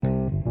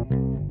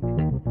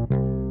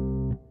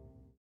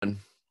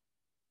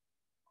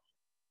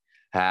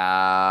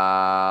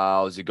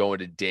How's it going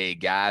today,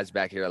 guys?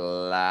 Back here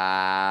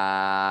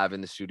live in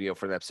the studio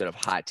for an episode of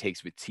Hot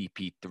Takes with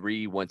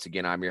TP3. Once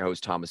again, I'm your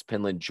host, Thomas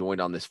Penland, joined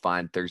on this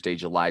fine Thursday,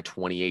 July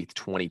 28th,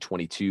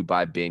 2022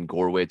 by Ben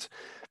Gorwitz.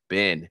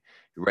 Ben,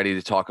 you ready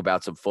to talk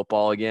about some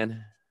football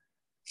again?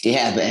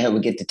 Yeah, man,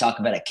 we get to talk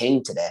about a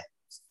king today.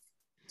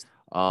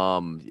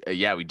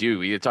 Yeah, we do.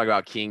 We get to talk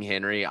about King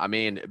Henry. I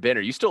mean, Ben,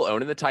 are you still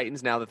owning the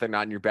Titans now that they're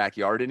not in your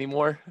backyard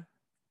anymore?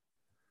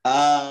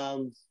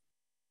 Um,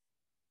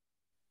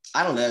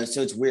 I don't know.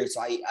 So it's weird.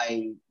 So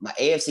my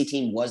AFC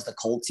team was the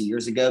Colts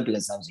years ago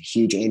because I was a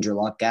huge Andrew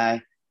Luck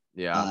guy.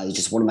 Yeah. He's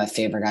just one of my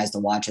favorite guys to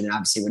watch. And then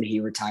obviously when he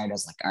retired, I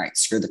was like, all right,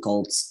 screw the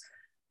Colts.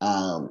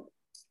 Um,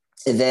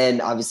 and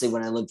then obviously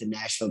when I lived in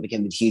Nashville, I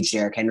became a huge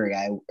Derrick Henry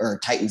guy or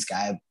Titans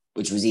guy,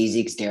 which was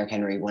easy because Derrick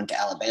Henry went to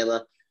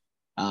Alabama.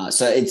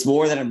 So it's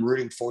more that I'm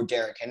rooting for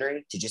Derrick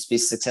Henry to just be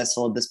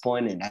successful at this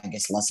point, and I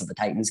guess less of a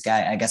Titans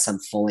guy. I guess I'm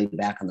fully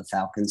back on the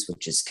Falcons,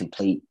 which is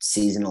complete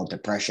seasonal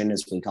depression,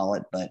 as we call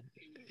it. But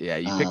Yeah,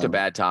 you picked a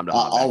bad time to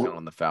hop back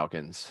on the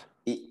Falcons.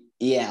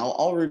 Yeah,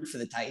 I'll root for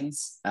the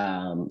Titans.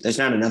 There's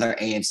not another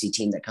AFC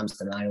team that comes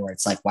to mind where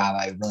it's like, wow,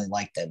 I really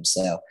like them.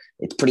 So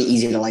it's pretty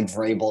easy to like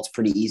Vrabel. It's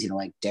pretty easy to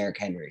like Derrick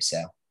Henry.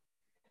 So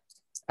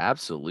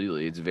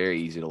absolutely. It's very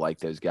easy to like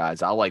those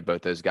guys. I like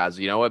both those guys.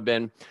 You know what,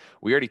 Ben?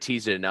 We already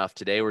teased it enough.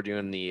 Today we're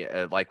doing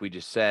like we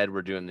just said,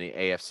 we're doing the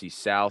AFC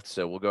South.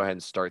 So we'll go ahead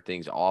and start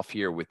things off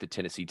here with the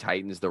Tennessee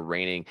Titans, the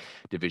reigning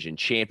division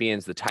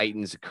champions. The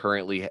Titans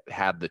currently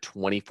have the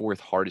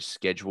 24th hardest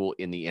schedule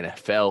in the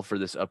NFL for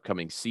this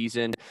upcoming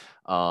season.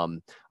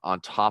 On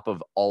top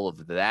of all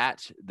of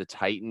that, the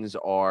Titans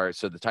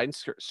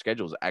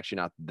schedule is actually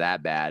not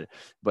that bad.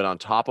 But on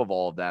top of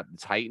all of that, the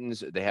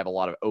Titans, they have a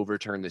lot of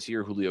overturn this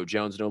year. Julio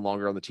Jones no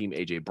longer on the team.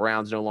 A.J.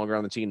 Brown's no longer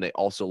on the team. They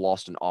also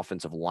lost an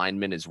offensive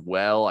lineman as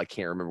well. I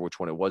can't remember which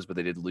one it was, but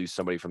they did lose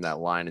somebody from that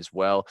line as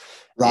well.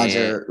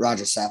 Roger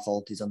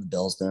Saffold, he's on the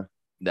Bills now.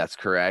 That's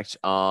correct.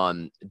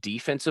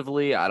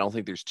 Defensively, I don't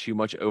think there's too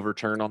much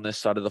overturn on this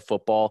side of the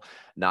football.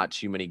 Not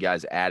too many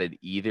guys added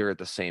either at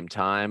the same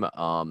time.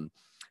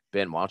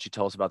 Ben, why don't you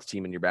tell us about the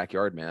team in your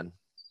backyard, man?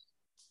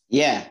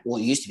 Yeah,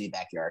 well, it used to be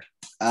backyard.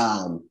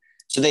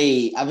 So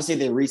they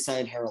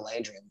re-signed Harold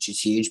Landry, which is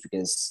huge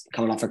because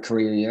coming off a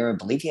career year, I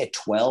believe he had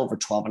 12 or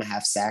 12 and a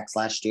half sacks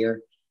last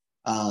year.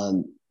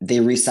 They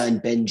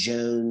re-signed Ben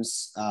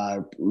Jones,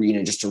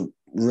 just a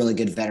really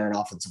good veteran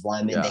offensive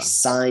lineman. Yeah. They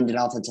signed an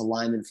offensive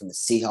lineman from the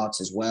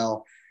Seahawks as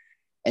well.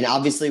 And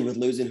obviously with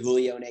losing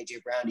Julio and A.J.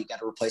 Brown, you got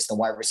to replace the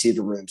wide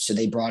receiver room. So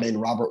they brought in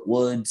Robert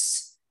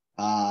Woods,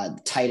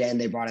 tight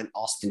end. They brought in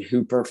Austin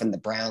Hooper from the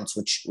Browns,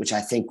 which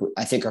I think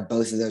are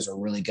both of those are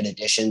really good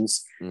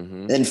additions.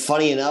 Mm-hmm. Then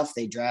funny enough,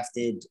 they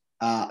drafted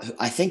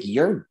I think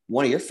you're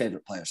one of your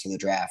favorite players from the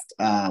draft,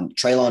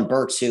 Treylon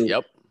Burks, who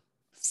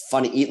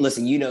funny.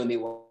 Listen, you know me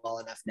well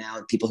enough now,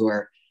 and people who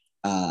are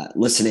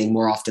listening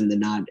more often than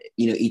not,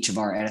 each of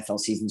our NFL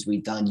seasons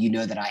we've done,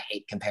 that I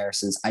hate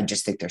comparisons. I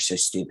just think they're so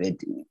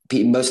stupid.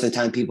 Most of the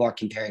time people are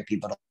comparing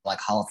people to like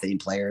Hall of Fame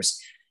players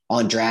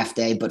on draft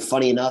day. But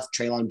funny enough,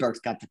 Treylon Burks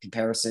got the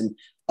comparison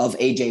of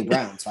A.J.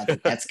 Brown. So I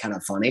think that's kind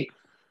of funny.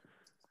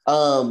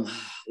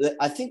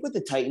 I think with the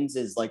Titans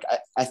is like,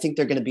 I think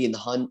they're going to be in the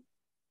hunt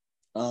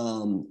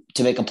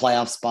to make a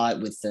playoff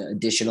spot with the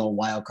additional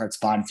wild card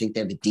spot. I think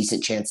they have a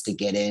decent chance to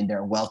get in. They're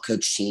a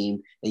well-coached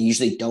team. They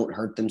usually don't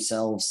hurt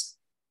themselves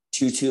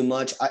too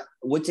much.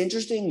 What's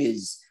interesting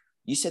is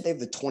you said they have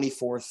the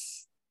 24th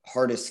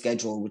hardest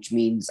schedule, which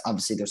means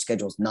obviously their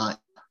schedule is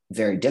not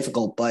very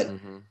difficult, but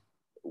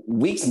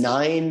weeks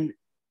 9,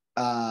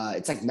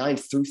 it's like 9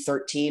 through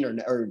 13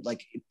 or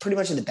like pretty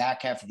much in the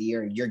back half of the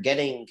year, you're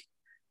getting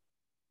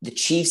the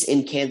Chiefs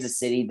in Kansas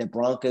City, the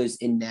Broncos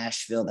in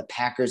Nashville, the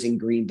Packers in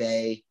Green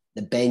Bay,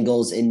 the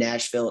Bengals in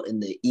Nashville,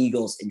 and the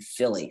Eagles in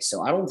Philly.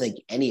 So I don't think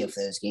any of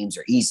those games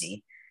are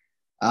easy.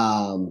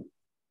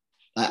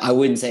 I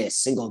wouldn't say a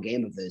single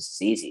game of those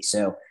is easy.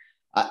 So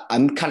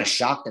I'm kind of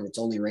shocked that it's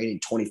only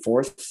rated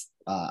 24th.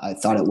 I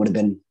thought it would have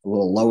been a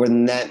little lower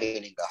than that,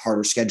 meaning a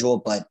harder schedule.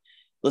 But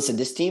listen,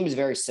 this team is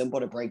very simple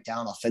to break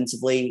down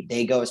offensively.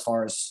 They go as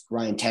far as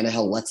Ryan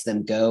Tannehill lets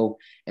them go,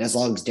 and as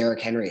long as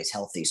Derrick Henry is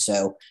healthy.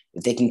 So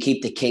if they can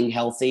keep the King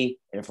healthy,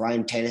 and if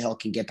Ryan Tannehill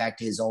can get back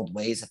to his old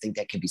ways, I think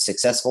that could be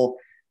successful.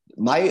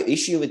 My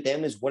issue with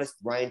them is, what does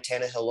Ryan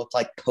Tannehill look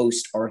like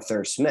post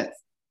Arthur Smith?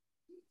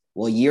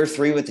 Well, year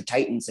 3 with the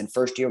Titans and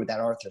first year with that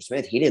Arthur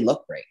Smith, he didn't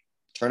look great.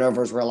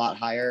 Turnovers were a lot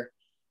higher.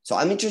 So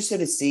I'm interested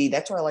to see.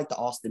 That's why I like the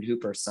Austin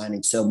Hooper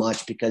signing so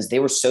much, because they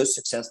were so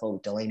successful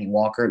with Delaney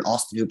Walker, and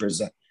Austin Hooper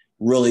is a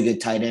really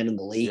good tight end in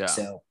the league. Yeah.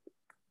 So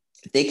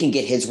if they can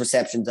get his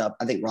receptions up,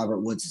 I think Robert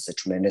Woods is a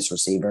tremendous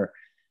receiver.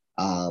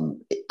 I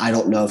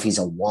don't know if he's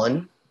a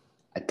 1.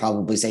 I'd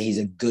probably say he's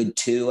a good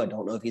 2. I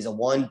don't know if he's a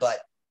 1, but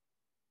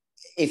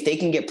if they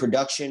can get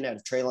production out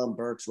of Treylon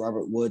Burks,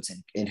 Robert Woods,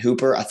 and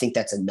Hooper, I think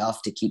that's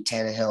enough to keep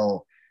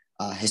Tannehill,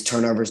 his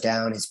turnovers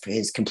down,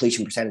 his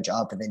completion percentage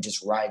up, and then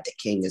just ride the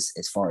King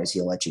as far as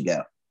he'll let you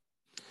go.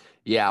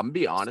 Yeah, I'm gonna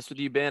be honest with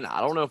you, Ben.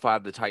 I don't know if I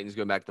have the Titans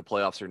going back to the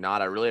playoffs or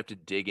not. I really have to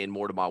dig in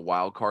more to my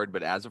wild card,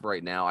 but as of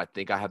right now, I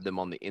think I have them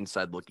on the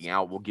inside looking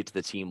out. We'll get to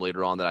the team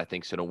later on that I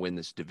think is going to win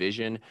this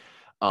division.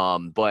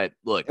 But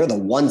look, They're the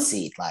 1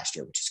 seed last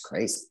year, which is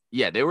crazy.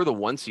 yeah, they were the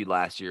 1 seed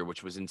last year,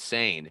 which was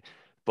insane.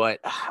 But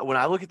when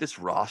I look at this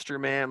roster,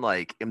 man,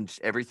 like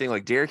everything,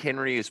 like Derrick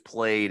Henry has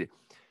played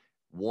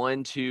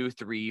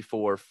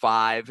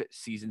 5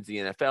 seasons in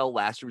the NFL.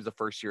 Last year was the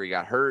first year he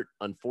got hurt.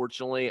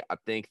 Unfortunately, I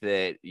think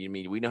that,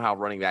 we know how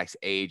running backs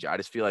age. I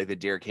just feel like that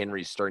Derrick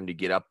Henry is starting to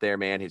get up there,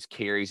 man. His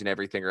carries and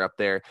everything are up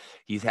there.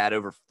 He's had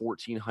over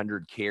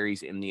 1,400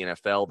 carries in the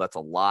NFL. That's a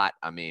lot.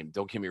 I mean,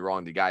 don't get me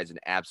wrong. The guy's an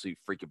absolute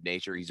freak of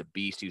nature. He's a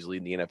beast. He was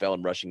leading the NFL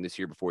in rushing this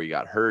year before he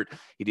got hurt.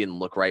 He didn't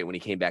look right when he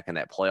came back in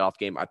that playoff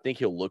game. I think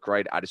he'll look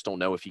right. I just don't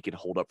know if he can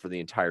hold up for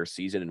the entire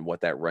season and what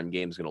that run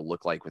game is going to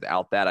look like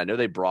without that. I know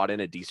they brought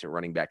in a decent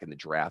running back in the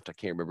draft. I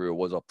can't remember who it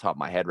was off the top of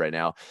my head right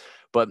now.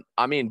 But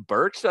I mean,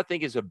 Burks, I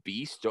think, is a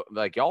beast.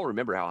 Like, y'all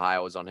remember how high I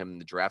was on him in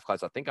the draft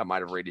class. I think I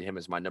might have rated him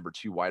as my number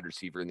 2 wide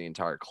receiver in the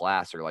entire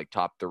class, or like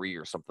top 3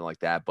 or something like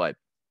that. But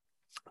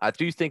I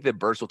do think that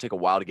Burks will take a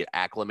while to get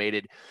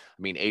acclimated.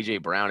 I mean, A.J.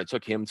 Brown, it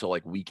took him till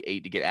like week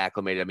 8 to get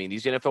acclimated. I mean,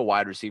 these NFL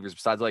wide receivers,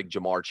 besides like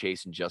Jamar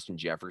Chase and Justin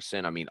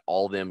Jefferson, I mean,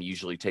 all of them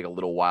usually take a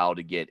little while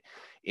to get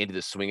into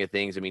the swing of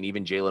things. I mean,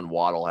 even Jalen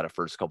Waddle had a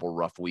first couple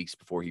rough weeks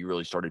before he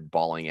really started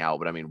balling out.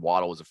 But I mean,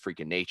 Waddle was a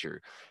freaking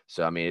nature.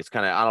 So, I mean, it's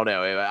kind of, I don't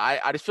know.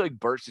 I just feel like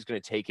Burks is going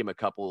to take him a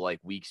couple of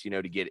like weeks,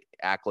 to get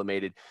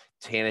acclimated.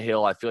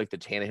 Tannehill, I feel like the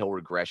Tannehill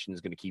regression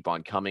is going to keep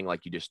on coming,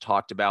 like you just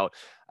talked about.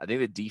 I think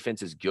the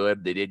defense is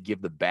good. They did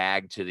give the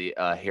bag to the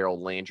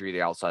Harold Landry,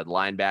 the outside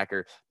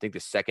linebacker. I think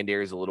the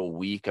secondary is a little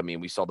weak. I mean,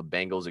 we saw the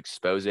Bengals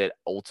expose it.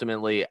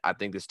 Ultimately, I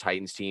think this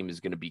Titans team is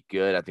going to be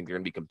good. I think they're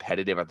going to be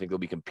competitive. I think they'll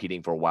be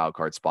competing for a wild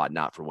card spot,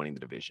 not for winning the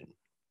division.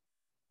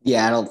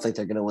 Yeah, I don't think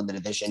they're going to win the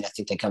division. I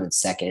think they come in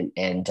second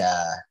and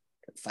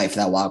fight for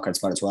that wild card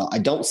spot as well. I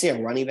don't see a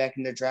running back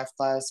in their draft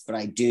class, but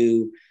I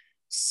do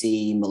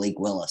see Malik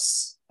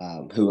Willis,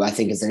 who I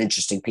think is an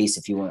interesting piece.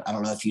 If you want, I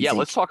don't know if you Yeah, think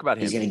let's talk about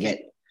him. he's going to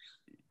get.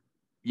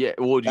 Yeah,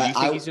 well, do you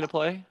think he's going to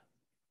play?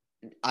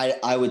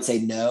 I would say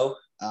no.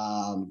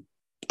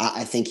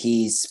 I think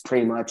he's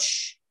pretty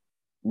much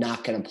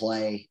not going to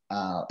play.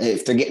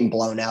 If they're getting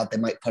blown out, they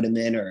might put him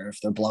in, or if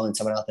they're blowing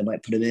someone out, they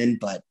might put him in.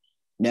 But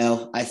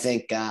no, I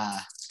think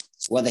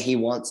whether he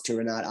wants to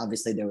or not,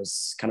 obviously there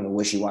was kind of a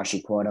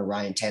wishy-washy quote of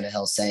Ryan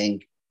Tannehill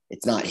saying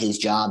it's not his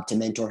job to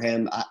mentor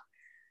him.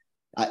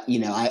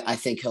 I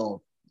think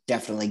he'll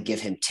definitely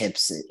give him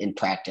tips in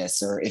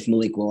practice, or if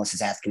Malik Willis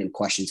is asking him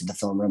questions in the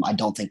film room, I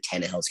don't think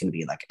Tannehill is going to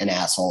be like an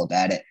asshole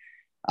about it.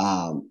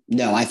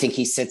 No, I think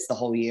he sits the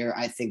whole year.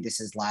 I think this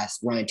is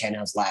Ryan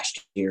Tannehill's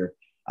last year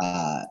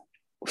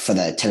for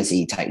the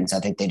Tennessee Titans. I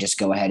think they just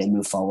go ahead and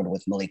move forward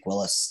with Malik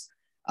Willis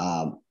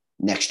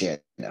next year.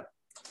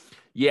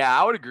 Yeah,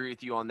 I would agree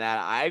with you on that.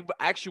 I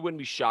actually wouldn't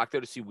be shocked, though,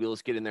 to see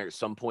Willis get in there at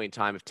some point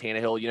in time. If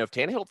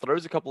Tannehill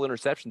throws a couple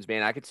interceptions,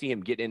 man, I could see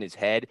him getting in his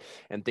head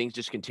and things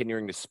just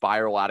continuing to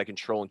spiral out of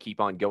control and keep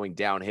on going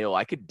downhill.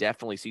 I could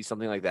definitely see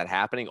something like that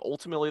happening.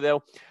 Ultimately,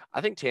 though, I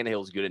think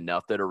Tannehill is good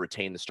enough to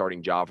retain the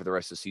starting job for the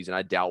rest of the season.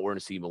 I doubt we're going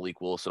to see Malik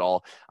Willis at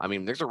all. I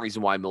mean, there's a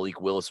reason why Malik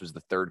Willis was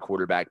the 3rd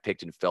quarterback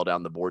picked and fell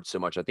down the board so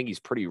much. I think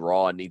he's pretty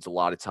raw and needs a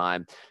lot of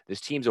time.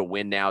 This team's a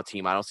win now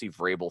team. I don't see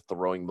Vrabel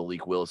throwing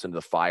Malik Willis into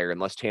the fire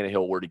unless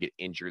Tannehill were to get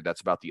injured.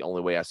 That's about the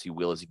only way I see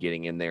Willis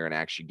getting in there and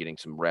actually getting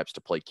some reps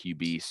to play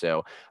QB.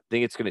 So I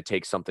think it's going to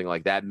take something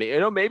like that.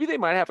 Maybe they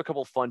might have a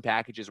couple fun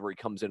packages where he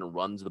comes in and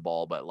runs the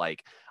ball, but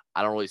like,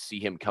 I don't really see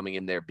him coming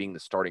in there being the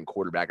starting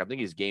quarterback. I think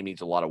his game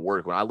needs a lot of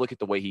work. When I look at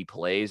the way he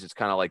plays, it's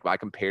kind of like I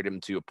compared him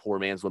to a poor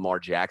man's Lamar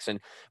Jackson.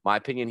 My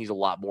opinion, he's a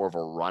lot more of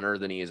a runner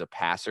than he is a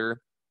passer.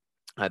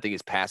 I think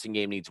his passing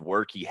game needs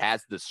work. He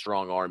has the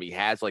strong arm. He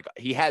has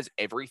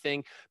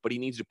everything, but he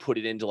needs to put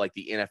it into like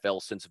the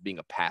NFL sense of being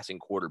a passing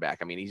quarterback.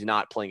 I mean, he's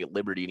not playing at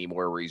Liberty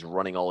anymore where he's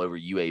running all over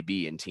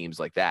UAB and teams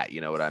like that.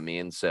 You know what I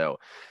mean? So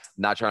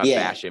not trying to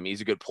bash him.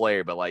 He's a good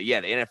player, but like, yeah,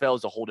 the NFL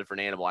is a whole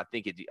different animal. I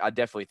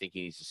definitely think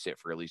he needs to sit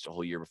for at least a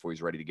whole year before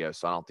he's ready to go.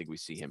 So I don't think we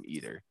see him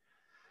either.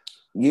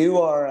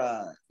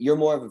 You're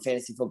more of a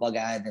fantasy football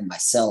guy than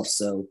myself.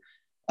 So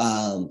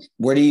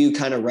where do you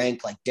kind of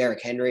rank like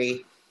Derrick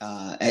Henry?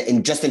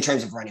 And just in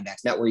terms of running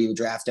backs, not where you would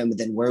draft them, but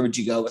then where would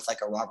you go with like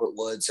a Robert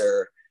Woods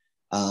or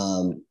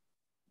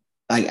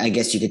I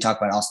guess you could talk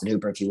about Austin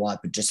Hooper if you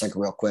want, but just like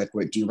real quick,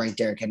 do you rank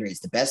Derrick Henry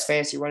as the best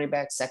fantasy running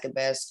back, second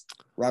best?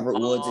 Robert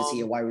Woods, is he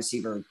a wide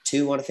receiver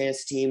 2 on a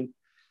fantasy team?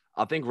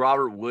 I think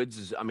Robert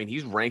Woods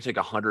he's ranked like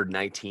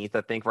 119th,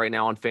 I think, right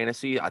now on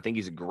fantasy. I think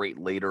he's a great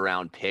later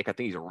round pick. I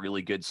think he's a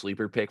really good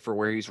sleeper pick for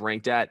where he's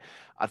ranked at.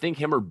 I think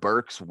him or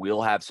Burks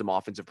will have some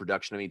offensive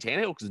production. I mean,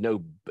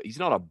 Tannehill he's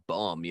not a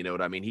bum, you know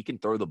what I mean? He can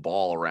throw the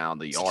ball around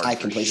the yard. High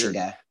completion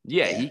guy.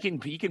 Yeah, he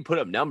can put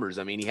up numbers.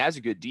 I mean, he has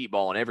a good deep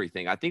ball and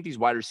everything. I think these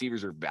wide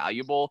receivers are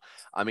valuable.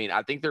 I mean,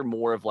 I think they're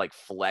more of like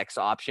flex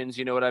options,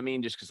 you know what I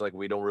mean? Just because like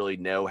we don't really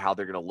know how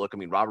they're going to look. I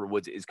mean, Robert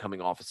Woods is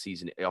coming off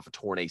a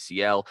torn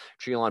ACL.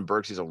 Treylon Treylon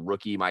Burks is a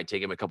rookie. It might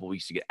take him a couple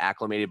weeks to get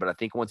acclimated, but I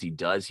think once he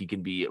does, he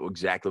can be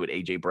exactly what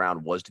A.J.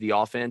 Brown was to the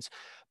offense.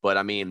 But,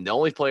 I mean, the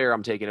only player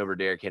I'm taking over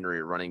Derrick Henry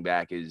at running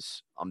back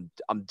is I'm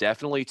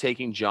definitely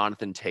taking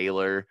Jonathan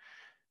Taylor.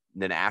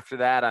 And then after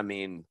that, I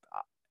mean,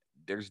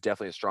 there's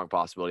definitely a strong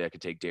possibility I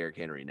could take Derrick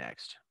Henry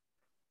next.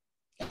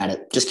 Got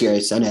it. Just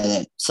curious. I know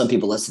that some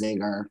people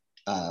listening are,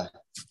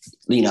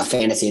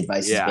 fantasy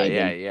advice is big.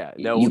 Yeah.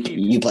 No,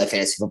 you play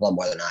fantasy football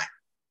more than I.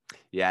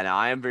 Yeah, now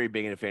I am very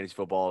big into fantasy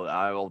football.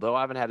 Although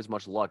I haven't had as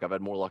much luck, I've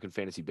had more luck in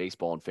fantasy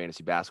baseball and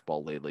fantasy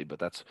basketball lately, but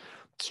that's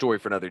a story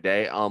for another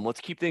day.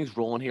 Let's keep things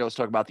rolling here. Let's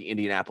talk about the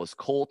Indianapolis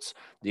Colts.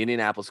 The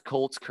Indianapolis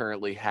Colts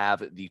currently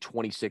have the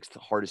 26th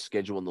hardest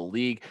schedule in the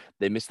league.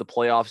 They missed the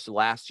playoffs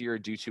last year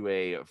due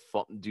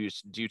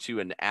to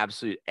an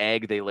absolute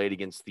egg they laid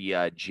against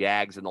the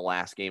Jags in the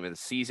last game of the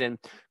season.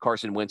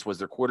 Carson Wentz was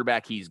their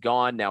quarterback. He's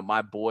gone. Now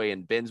my boy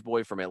and Ben's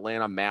boy from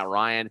Atlanta, Matt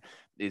Ryan,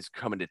 is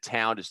coming to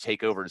town to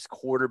take over as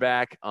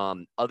quarterback.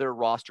 Other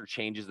roster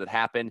changes that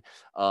happened.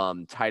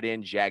 Tight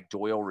end Jack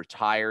Doyle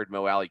retired.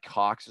 Mo Alley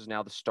Cox is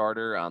now the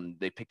starter.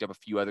 They picked up a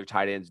few other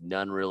tight ends,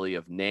 none really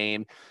of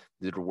name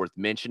that are worth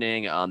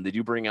mentioning. They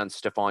do bring on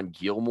Stephon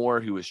Gilmore,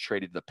 who was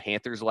traded to the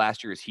Panthers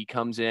last year as he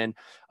comes in.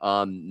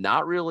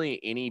 Not really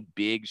any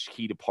big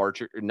key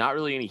departure, not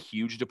really any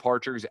huge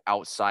departures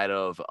outside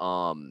of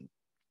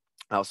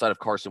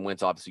Carson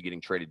Wentz, obviously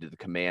getting traded to the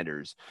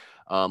Commanders.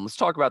 Let's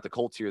talk about the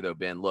Colts here, though,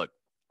 Ben. Look,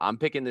 I'm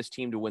picking this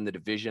team to win the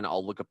division.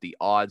 I'll look up the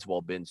odds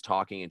while Ben's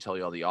talking and tell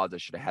you all the odds. I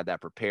should have had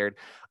that prepared.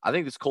 I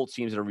think this Colts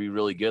team is going to be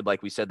really good.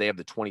 Like we said, they have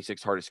the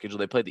 26th hardest schedule.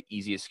 They play the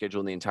easiest schedule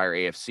in the entire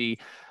AFC.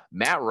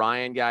 Matt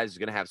Ryan, guys, is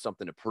going to have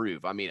something to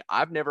prove. I mean,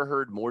 I've never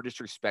heard more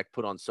disrespect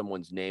put on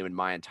someone's name in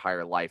my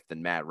entire life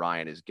than Matt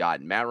Ryan has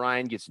gotten. Matt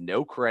Ryan gets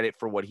no credit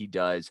for what he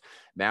does.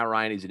 Matt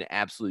Ryan is an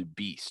absolute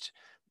beast.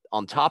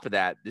 On top of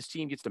that, this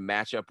team gets to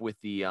match up with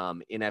the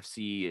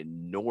NFC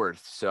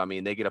North. So, I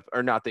mean, they get up,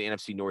 or not the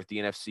NFC North, the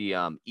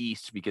NFC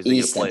East, because they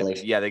get to play,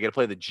 they get to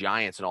play the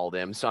Giants and all of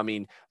them. So, I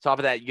mean, top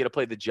of that, you get to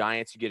play the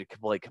Giants, you get to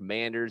play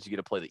Commanders, you get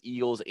to play the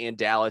Eagles and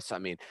Dallas. I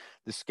mean,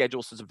 the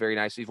schedule sits up very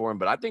nicely for him,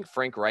 but I think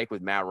Frank Reich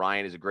with Matt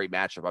Ryan is a great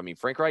matchup. I mean,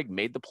 Frank Reich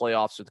made the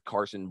playoffs with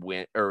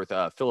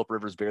Phillip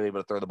Rivers barely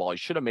able to throw the ball. He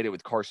should have made it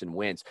with Carson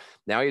Wentz.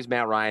 Now he has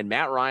Matt Ryan.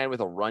 Matt Ryan with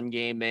a run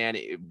game, man,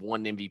 it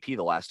won MVP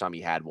the last time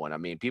he had one. I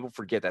mean, people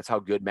forget that's how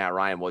good Matt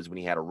Ryan was when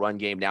he had a run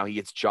game. Now he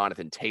gets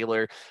Jonathan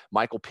Taylor.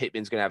 Michael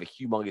Pittman's going to have a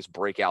humongous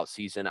breakout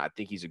season. I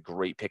think he's a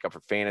great pickup for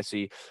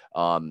fantasy.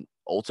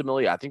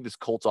 Ultimately, I think this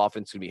Colts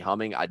offense is going to be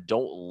humming. I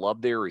don't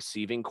love their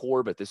receiving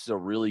core, but this is a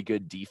really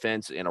good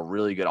defense and a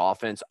really good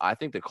offense. I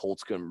think the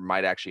Colts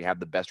might actually have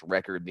the best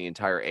record in the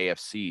entire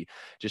AFC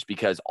just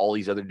because all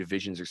these other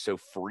divisions are so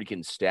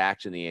freaking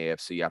stacked in the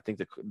AFC. I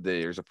think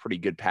there's a pretty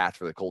good path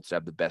for the Colts to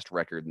have the best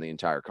record in the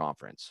entire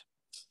conference.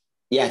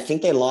 Yeah, I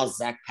think they lost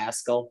Zach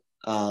Pascal,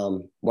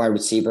 wide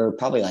receiver,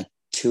 probably like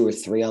 2 or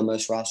 3 on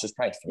most rosters,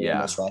 probably 3 on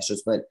most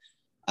rosters, but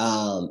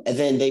and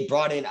then they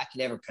brought in, I can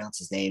never pronounce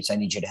his name, so I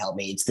need you to help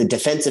me. It's the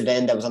defensive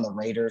end that was on the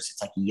Raiders.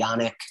 It's like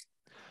Yannick.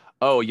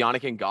 Oh,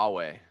 Yannick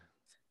Ngakoue.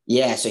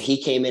 Yeah, so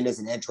he came in as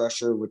an edge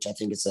rusher, which I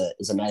think is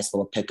a nice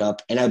little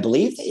pickup. And I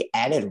believe they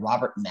added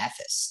Robert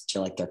Mathis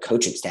to like their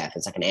coaching staff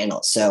as like an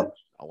analyst. So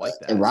I like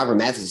that. And Robert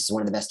Mathis is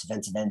one of the best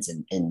defensive ends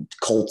in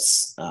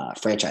Colts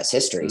franchise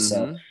history.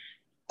 Mm-hmm.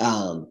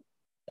 So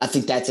I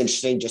think that's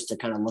interesting just to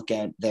kind of look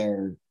at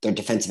their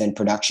defensive end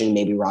production.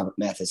 Maybe Robert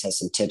Mathis has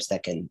some tips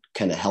that can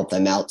kind of help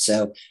them out.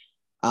 So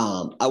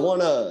I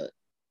want to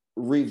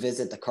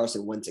revisit the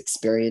Carson Wentz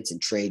experience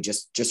and trade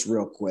just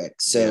real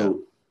quick. So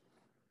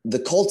the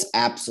Colts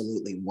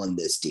absolutely won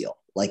this deal.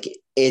 Like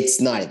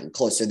it's not even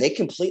close. So they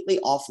completely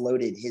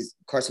offloaded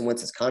Carson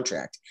Wentz's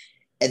contract.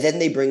 And then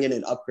they bring in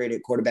an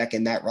upgraded quarterback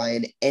in Matt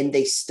Ryan, and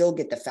they still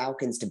get the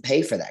Falcons to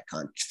pay for that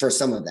for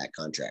some of that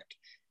contract.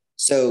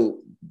 So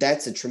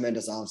that's a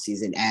tremendous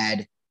offseason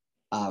ad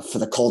for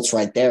the Colts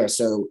right there.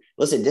 So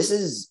listen,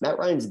 Matt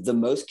Ryan's the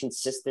most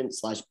consistent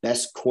 /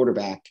 best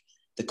quarterback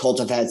the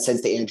Colts have had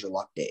since the Andrew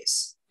Luck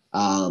days.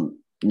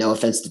 No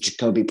offense to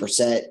Jacoby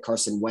Brissett,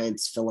 Carson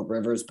Wentz, Phillip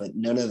Rivers, but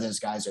none of those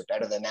guys are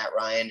better than Matt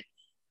Ryan.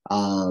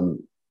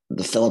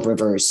 The Phillip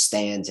Rivers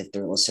stands, if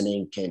they're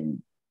listening,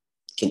 can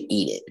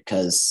eat it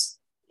because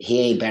he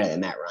ain't better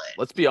than Matt Ryan.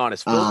 Let's be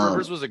honest. Phillip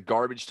Rivers was a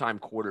garbage time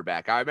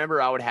quarterback. I remember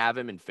I would have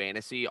him in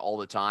fantasy all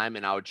the time,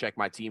 and I would check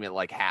my team at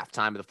like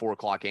halftime of the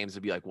 4:00 games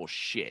and be like, well,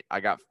 shit, I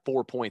got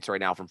 4 points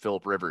right now from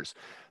Phillip Rivers.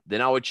 Then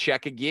I would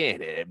check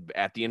again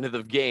at the end of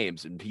the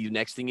games, and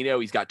next thing you know,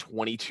 he's got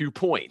 22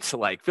 points.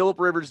 Like Phillip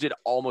Rivers did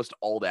almost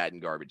all that in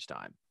garbage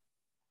time.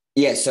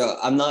 Yeah, so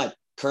I'm not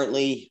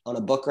currently on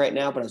a book right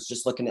now, but I was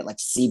just looking at like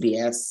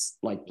CBS,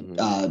 like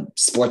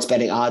sports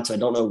betting odds. So I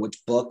don't know which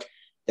book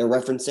they're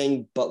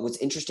referencing, but what's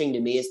interesting to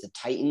me is the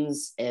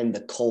Titans and the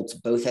Colts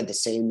both had the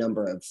same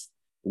number of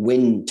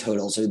win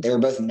totals. So they were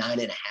both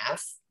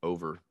 9.5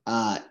 over.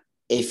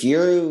 If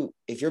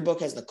your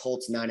book has the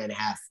Colts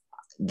 9.5,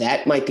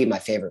 that might be my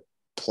favorite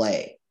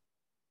play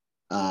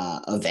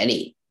of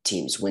any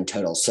team's win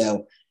total.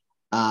 So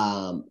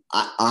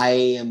I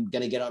am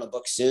going to get on a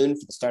book soon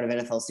for the start of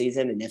NFL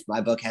season. And if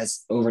my book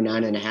has over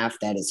 9.5,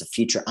 that is a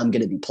future I'm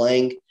going to be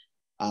playing.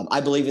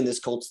 I believe in this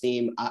Colts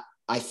team.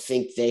 I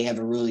think they have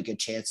a really good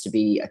chance to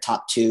be a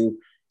top 2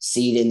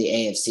 seed in the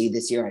AFC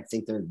this year. I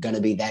think they're going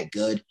to be that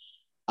good.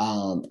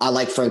 I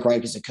like Frank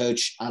Reich as a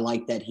coach. I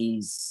like that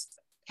he's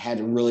had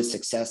really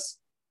success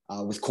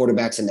with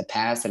quarterbacks in the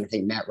past. And I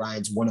think Matt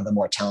Ryan's one of the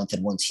more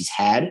talented ones he's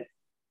had.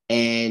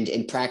 And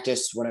in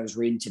practice, what I was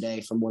reading today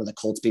from one of the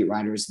Colts beat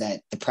writers,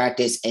 that the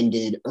practice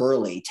ended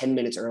early, 10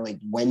 minutes early,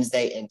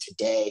 Wednesday and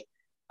today.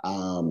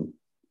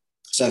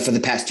 So for the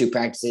past 2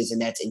 practices, and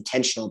that's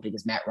intentional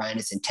because Matt Ryan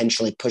is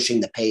intentionally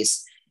pushing the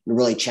pace and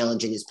really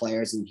challenging his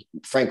players. And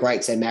Frank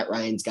Reich said Matt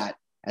Ryan's got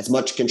as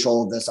much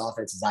control of this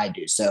offense as I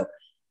do. So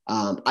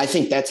I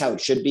think that's how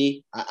it should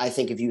be. I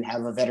think if you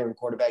have a veteran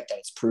quarterback that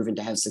has proven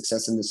to have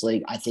success in this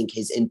league, I think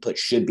his input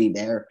should be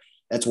there.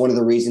 That's one of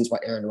the reasons why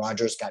Aaron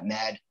Rodgers got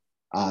mad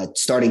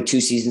starting 2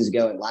 seasons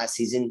ago and last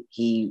season.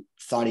 He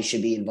thought he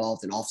should be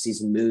involved in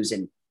offseason moves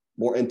and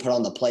more input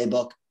on the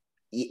playbook.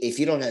 If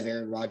you don't have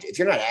Aaron Rodgers, if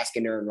you're not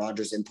asking Aaron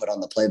Rodgers input on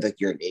the playbook,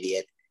 you're an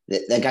idiot.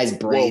 That guy's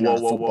brain on a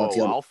football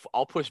field.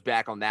 I'll push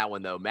back on that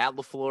one, though. Matt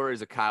LaFleur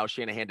is a Kyle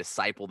Shanahan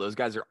disciple. Those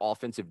guys are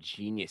offensive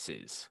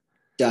geniuses.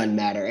 Doesn't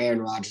matter.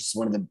 Aaron Rodgers is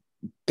one of the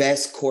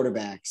best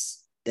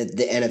quarterbacks that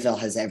the NFL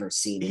has ever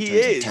seen. He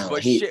is,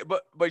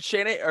 but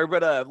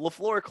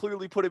LaFleur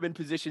clearly put him in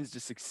positions to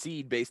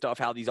succeed based off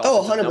how these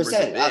offensive numbers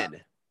have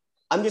been.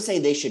 I'm just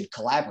saying they should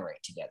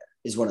collaborate together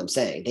is what I'm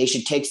saying. They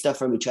should take stuff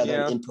from each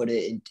other and input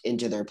it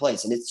into their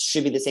place. And it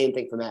should be the same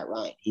thing for Matt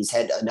Ryan. He's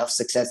had enough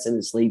success in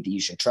this league that you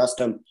should trust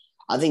him.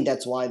 I think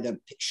that's why the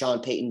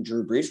Sean Payton,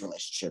 Drew Brees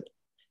relationship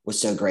was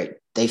so great.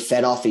 They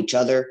fed off each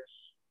other.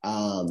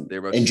 And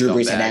Drew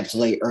Brees had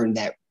absolutely earned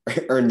that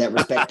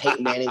respect.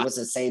 Peyton Manning was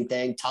the same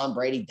thing. Tom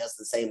Brady does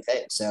the same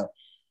thing. So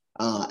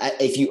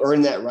if you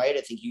earn that right,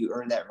 I think you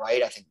earned that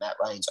right. I think Matt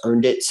Ryan's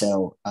earned it.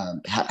 So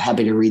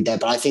happy to read that.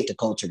 But I think the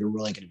Colts are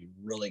really going to be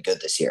really good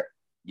this year.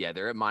 Yeah,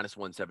 they're at minus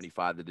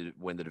 175 to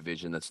win the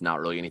division. That's not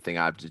really anything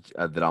that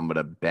I'm going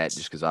to bet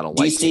just because I don't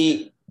like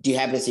it. Do you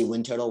happen to see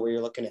win total where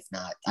you're looking? If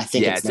not, I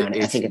think it's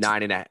 9. I think it's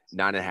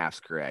 9.5 is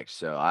correct.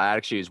 So I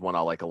actually is one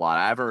I like a lot.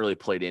 I haven't really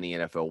played any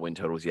NFL win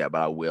totals yet,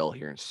 but I will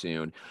here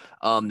soon.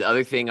 The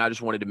other thing I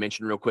just wanted to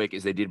mention real quick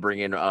is they did bring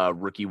in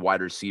rookie wide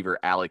receiver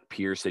Alec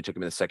Pierce. They took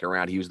him in the 2nd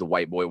round. He was the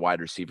white boy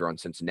wide receiver on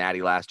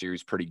Cincinnati last year. He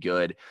was pretty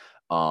good.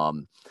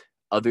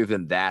 Other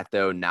than that,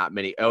 though, not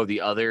many. Oh,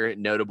 the other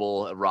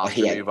notable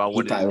roster move I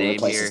wanted to name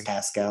here.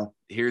 Pascal.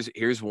 Here's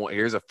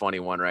a funny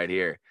one right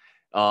here.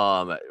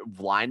 Former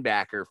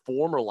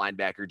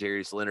linebacker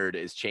Darius Leonard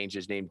has changed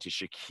his name to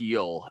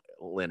Shaquille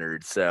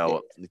Leonard.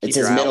 So it's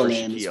his middle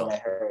name, is what I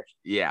heard.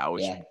 Yeah.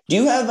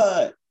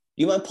 Do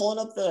you mind pulling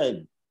up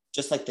the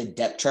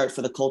depth chart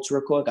for the Colts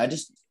real quick?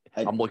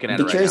 I'm looking at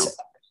it right now.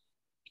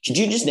 Could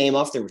you just name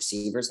off the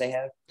receivers they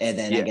have? And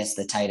then I guess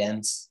the tight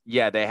ends.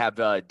 Yeah, they have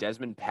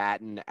Desmond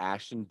Patton,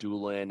 Ashton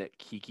Doolin,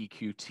 Kiki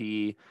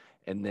QT,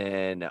 and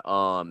then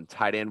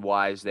tight end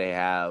wise they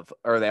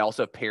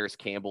also have Paris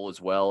Campbell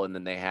as well, and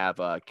then they have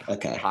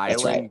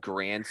Kylan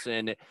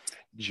Granson,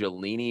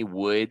 Jelini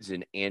Woods,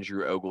 and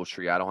Andrew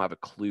Ogletree. I don't have a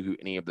clue who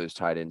any of those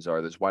tight ends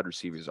are. Those wide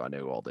receivers, I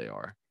know all they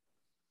are.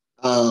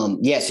 So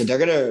they're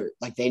gonna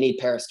they need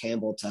Paris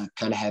Campbell to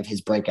kind of have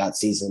his breakout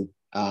season.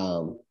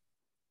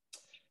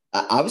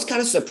 I was kind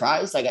of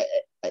surprised.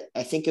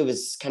 I think it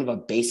was kind of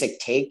a basic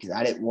take because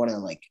I didn't want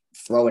to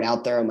throw it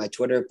out there on my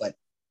Twitter, but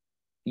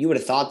you would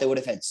have thought they would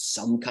have had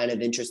some kind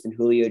of interest in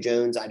Julio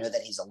Jones. I know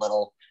that he's a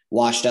little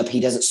washed up. He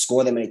doesn't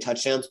score that many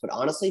touchdowns, but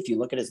honestly, if you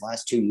look at his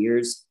last 2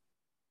 years,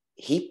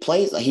 he's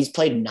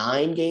played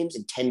 9 games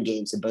and 10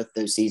 games in both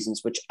those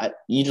seasons, which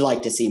you'd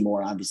like to see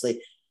more,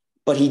 obviously.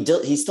 But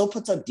he still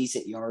puts up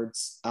decent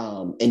yards,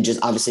 and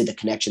just obviously the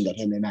connection that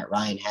him and Matt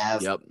Ryan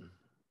have. Yep.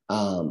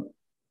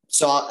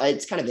 So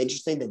it's kind of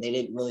interesting that they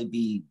didn't really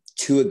be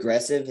too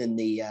aggressive in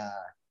the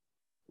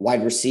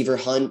wide receiver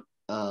hunt,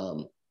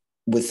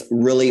 with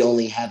really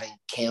only having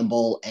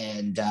Campbell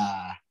and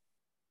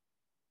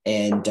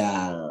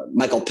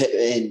Michael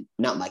Pittman,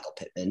 not Michael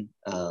Pittman.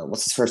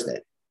 What's his first name?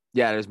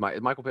 Yeah, there's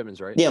Michael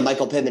Pittman's right. Yeah,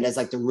 Michael Pittman as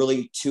the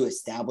really 2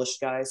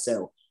 established guys.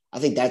 So I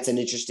think that's an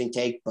interesting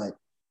take. But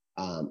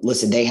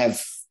listen, they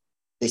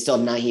still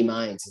have Nyheim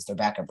Hines as their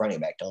backup running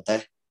back, don't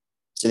they?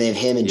 So they have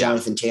him and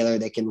Jonathan Taylor.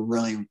 They can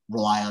really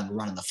rely on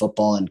running the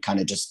football and kind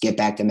of just get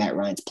back to Matt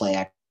Ryan's play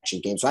action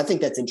game. So I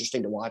think that's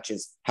interesting to watch,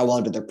 is how well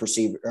do their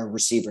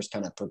receivers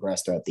kind of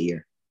progress throughout the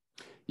year.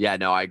 Yeah,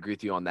 no, I agree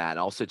with you on that. And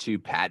also, too,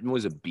 Patton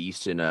was a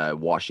beast in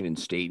Washington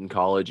State in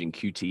college, and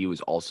QT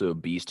was also a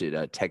beast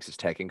at Texas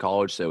Tech in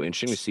college. So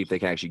interesting to see if they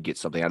can actually get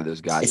something out of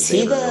those guys.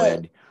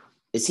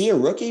 Is he a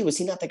rookie? Was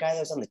he not the guy that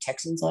was on the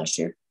Texans last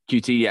year?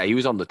 QT, yeah, he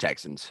was on the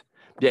Texans.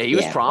 Yeah, he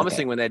was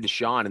promising when they had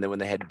Deshaun, and then when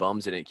they had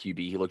bums in at QB,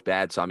 he looked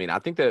bad. So, I mean, I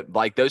think that,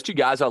 those 2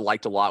 guys I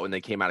liked a lot when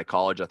they came out of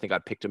college. I think I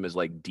picked them as,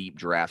 deep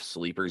draft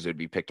sleepers. It would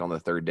be picked on the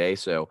 3rd day.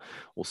 So,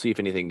 we'll see if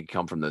anything can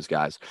come from those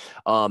guys.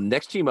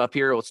 Next team up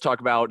here, let's talk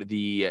about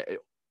the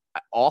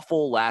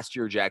awful last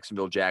year,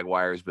 Jacksonville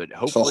Jaguars, but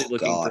hopefully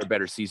looking for a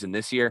better season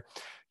this year.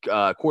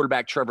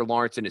 Quarterback Trevor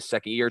Lawrence in his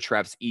second year.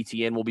 Travis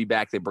Etienne will be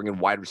back. They bring in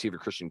wide receiver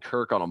Christian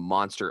Kirk on a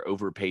monster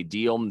overpaid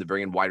deal. They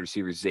bring in wide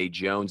receiver Zay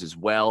Jones as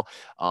well.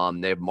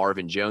 They have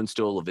Marvin Jones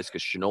still, Laviska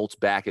Shenault's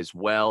back as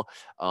well.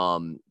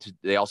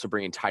 They also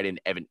bring in tight end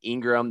Evan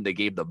Ingram. They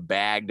gave the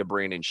bag to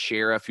Brandon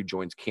Sheriff, who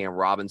joins Cam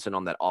Robinson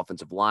on that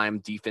offensive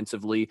line.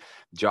 Defensively,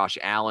 Josh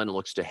Allen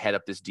looks to head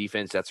up this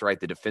defense. That's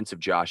right, the defensive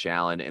Josh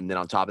Allen. And then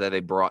on top of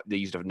that, they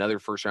used another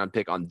first-round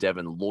pick on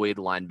Devin Lloyd,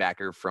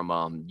 linebacker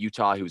from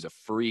Utah, who's a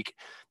freak.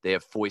 They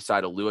have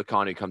Foyeside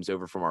Oluokun, who comes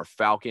over from our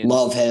Falcons.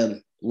 Love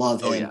him.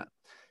 Oh, yeah.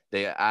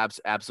 They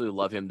absolutely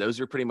love him. Those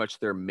are pretty much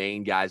their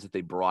main guys that they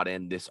brought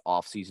in this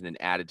offseason and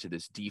added to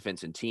this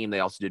defense and team.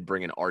 They also did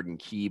bring in Arden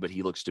Key, but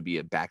he looks to be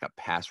a backup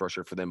pass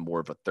rusher for them, more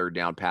of a third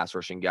down pass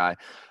rushing guy.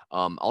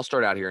 I'll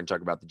start out here and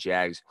talk about the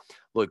Jags.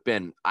 Look,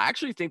 Ben, I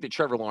actually think that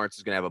Trevor Lawrence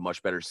is going to have a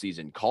much better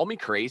season. Call me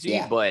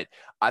crazy, but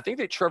I think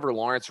that Trevor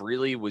Lawrence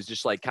really was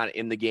just like kind of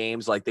in the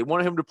games. Like they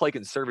wanted him to play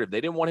conservative. They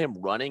didn't want him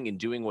running and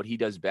doing what he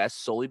does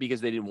best solely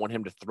because they didn't want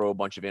him to throw a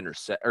bunch of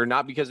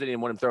not because they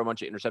didn't want him to throw a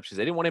bunch of interceptions.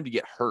 They didn't want him to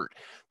get hurt.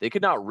 They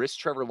could not risk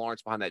Trevor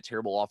Lawrence behind that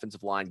terrible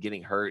offensive line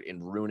getting hurt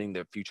and ruining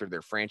the future of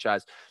their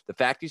franchise. The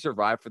fact he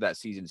survived for that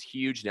season is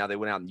huge. Now they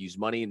went out and used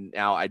money.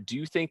 Now I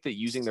do think that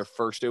using their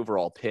first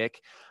overall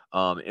pick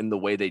in the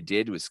way they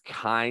did was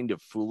kind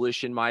of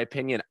foolish, in my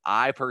opinion.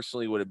 I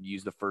personally would have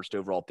used the first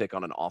overall pick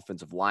on an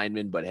offensive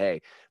lineman, but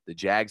hey, the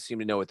Jags seem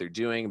to know what they're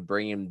doing.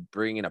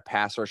 Bringing a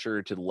pass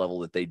rusher to the level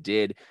that they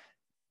did,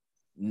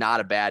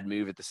 not a bad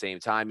move at the same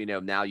time.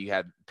 Now you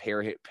have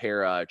pair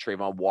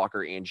Trayvon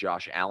Walker and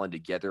Josh Allen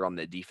together on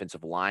the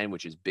defensive line,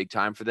 which is big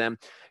time for them.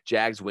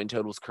 Jags win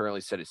total is currently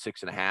set at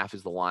 6.5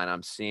 is the line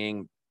I'm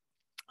seeing.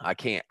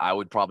 I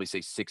would probably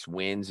say 6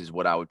 wins is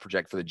what I would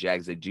project for the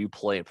Jags. They do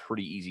play a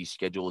pretty easy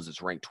schedule as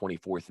it's ranked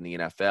 24th in the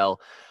NFL.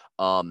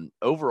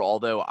 Overall,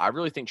 though, I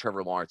really think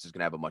Trevor Lawrence is going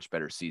to have a much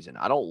better season.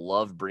 I don't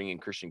love bringing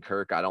Christian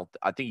Kirk. I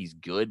think he's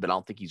good, but I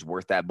don't think he's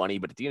worth that money.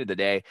 But at the end of the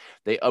day,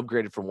 they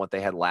upgraded from what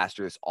they had last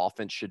year. This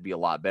offense should be a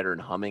lot better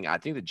and humming. I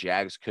think the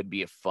Jags could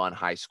be a fun,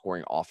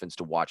 high-scoring offense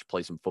to watch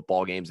play some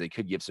football games. They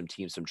could give some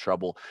teams some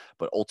trouble,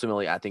 but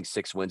ultimately, I think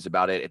 6 wins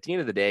about it. At the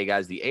end of the day,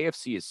 guys, the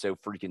AFC is so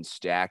freaking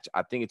stacked.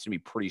 I think it's going to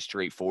be pretty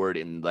straightforward,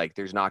 and like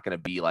there's not going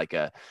to be like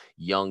a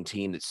young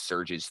team that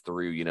surges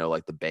through,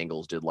 like the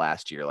Bengals did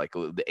last year. Like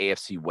the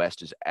AFC West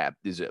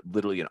is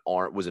literally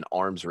was an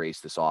arms race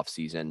this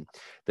offseason.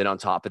 Then on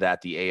top of that,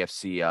 the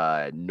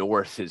AFC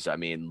North is,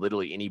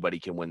 literally anybody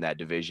can win that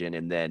division.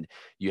 And then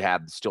you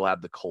still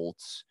have the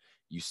Colts,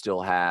 you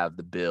still have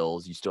the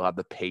Bills, you still have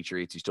the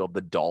Patriots, you still have the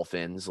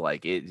Dolphins,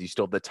 you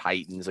still have the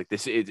Titans. Like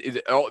this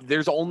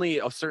there's only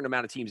a certain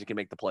amount of teams that can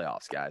make the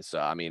playoffs, guys. So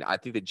I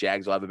think the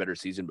Jags will have a better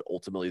season, but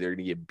ultimately they're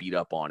going to get beat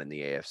up on in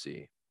the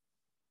AFC.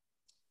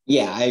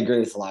 Yeah, I agree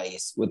with a lot of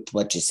with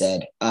what you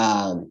said.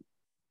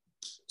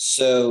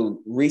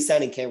 So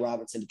re-signing Cam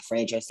Robinson to the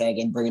franchise tag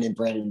and bringing in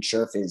Brandon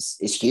Scherff is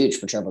huge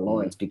for Trevor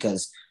Lawrence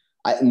because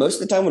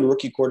most of the time when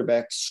rookie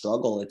quarterbacks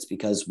struggle, it's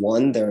because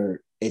one,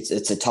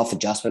 it's a tough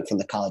adjustment from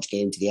the college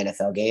game to the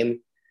NFL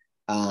game.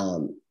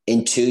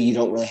 And two, you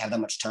don't really have that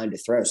much time to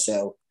throw.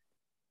 So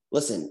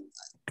listen,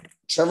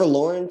 Trevor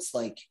Lawrence,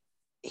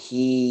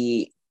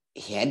 he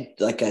had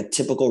like a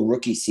typical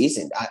rookie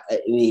season.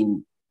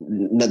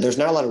 There's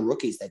not a lot of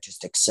rookies that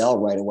just excel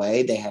right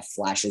away. They have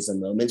flashes and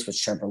moments,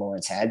 which Trevor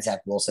Lawrence had. Zach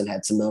Wilson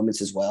had some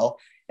moments as well.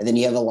 And then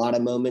you have a lot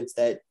of moments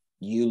that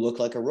you look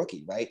like a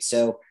rookie, right?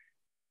 So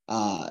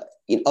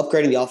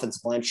upgrading the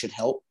offensive line should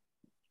help.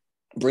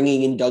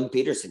 Bringing in Doug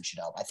Peterson should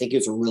help. I think it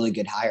was a really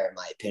good hire, in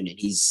my opinion.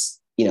 He's,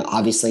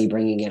 obviously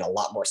bringing in a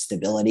lot more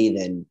stability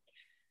than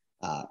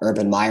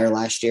Urban Meyer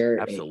last year.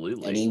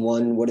 Absolutely.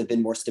 Anyone would have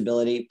been more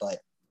stability, but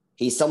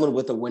he's someone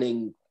with a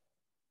winning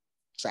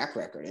track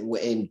record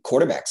and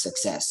quarterback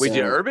success. Wait,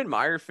 did Urban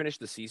Meyer finish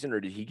the season, or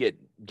did he get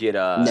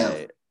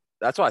no?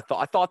 That's what I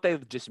thought. I thought they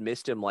just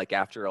missed him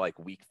after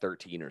week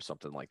 13 or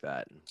something like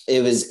that.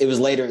 It was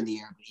later in the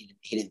year, but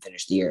he didn't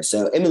finish the year.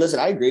 So listen,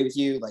 I agree with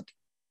you.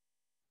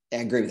 I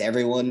agree with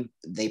everyone.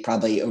 They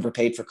probably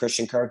overpaid for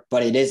Christian Kirk,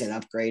 but it is an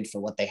upgrade for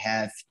what they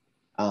have.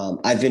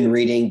 I've been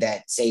reading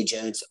that Zay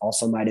Jones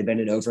also might have been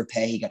an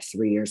overpay. He got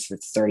 3 years for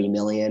 $30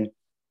 million.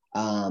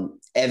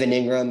 Evan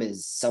Ingram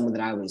is someone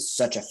that I was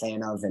such a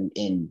fan of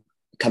in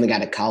coming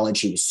out of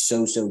college. He was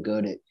so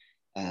good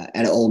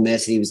at Ole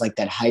Miss. He was like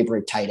that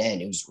hybrid tight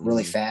end. It was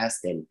really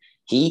fast, and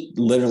he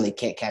literally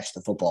can't catch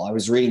the football. I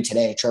was reading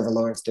today, Trevor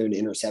Lawrence threw an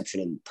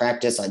interception in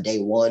practice on day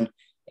one,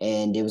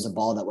 and it was a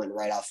ball that went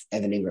right off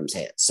Evan Ingram's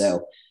hand.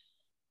 So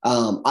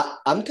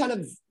I'm kind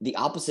of the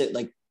opposite.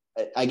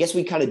 I guess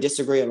we kind of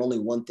disagree on only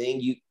one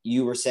thing.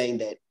 You were saying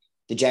that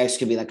the Jags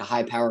could be like a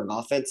high-powering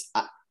offense.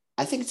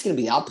 I think it's going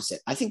to be the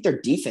opposite. I think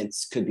their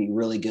defense could be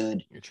really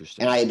good.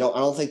 Interesting. And I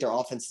don't think their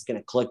offense is going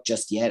to click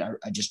just yet.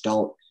 I just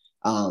don't.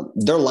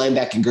 Their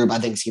linebacking group, I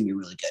think, is going to be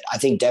really good. I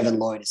think Devin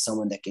Lloyd is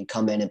someone that can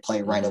come in and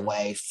play right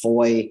away.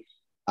 Foy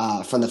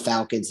from the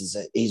Falcons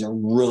he's a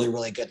really,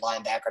 really good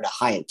linebacker, a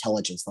high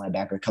intelligence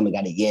linebacker coming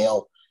out of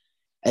Yale.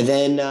 And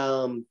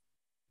then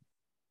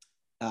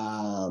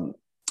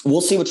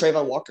We'll see what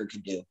Trayvon Walker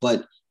can do.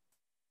 But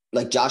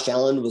like Josh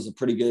Allen was a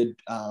pretty good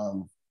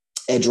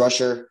edge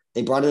rusher.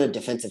 They brought in a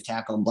defensive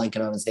tackle. I'm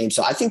blanking on his name.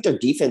 So I think their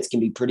defense can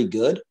be pretty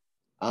good.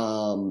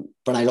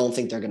 But I don't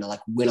think they're going to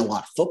like win a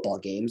lot of football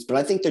games. But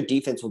I think their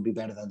defense will be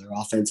better than their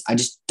offense. I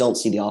just don't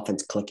see the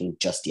offense clicking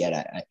just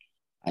yet.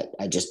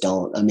 I just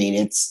don't. I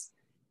mean,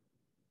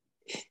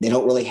 they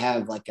don't really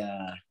have like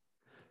a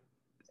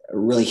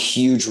really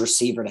huge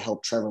receiver to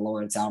help Trevor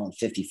Lawrence out on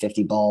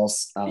 50-50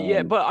 balls.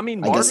 Yeah, but I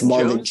mean, I guess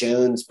Marvin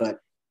Jones, but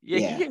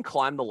yeah, he can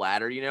climb the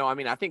ladder. I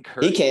mean, I think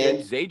he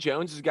can. Zay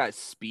Jones has got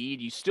speed.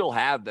 You still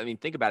have, I mean,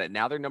 think about it.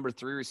 Now their number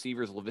 3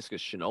 receiver is Laviska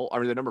Shenault. I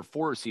mean, their number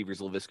 4 receiver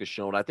is Laviska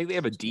Shenault. I think they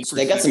have a deep so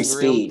they got some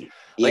speed.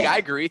 Like, I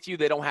agree with you.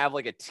 They don't have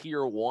like a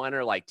tier 1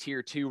 or like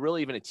tier 2,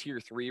 really even a tier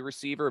 3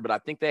 receiver, but I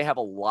think they have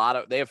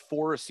they have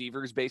 4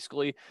 receivers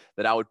basically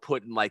that I would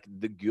put in like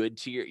the good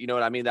tier. You know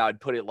what I mean? That I would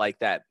put it like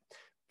that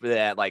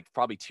like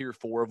probably tier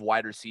 4 of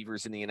wide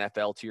receivers in the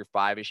NFL, tier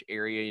 5-ish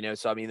area,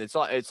 So, I mean, it's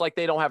like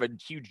they don't have a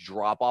huge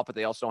drop off, but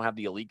they also don't have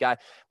the elite guy.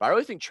 But I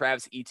really think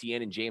Travis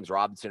Etienne and James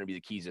Robinson are be the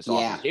keys this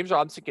offense. James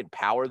Robinson can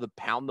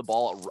pound the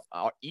ball.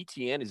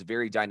 Etienne is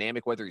very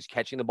dynamic, whether he's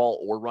catching the ball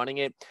or running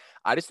it.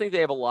 I just think they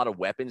have a lot of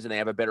weapons and they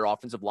have a better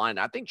offensive line.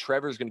 I think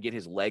Trevor's going to get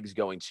his legs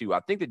going too. I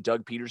think that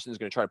Doug Peterson is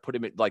going to try to put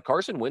him in, like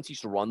Carson Wentz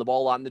used to run the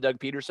ball a lot in the Doug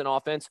Peterson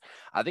offense.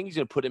 I think he's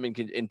going to put him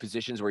in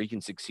positions where he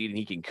can succeed and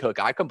he can cook.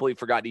 I completely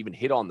forgot to even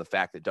hit on the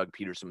fact that Doug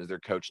Peterson is their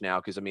coach now,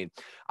 because I mean,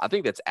 I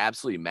think that's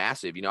absolutely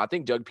massive. I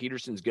think Doug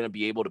Peterson's going to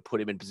be able to put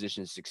him in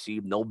position to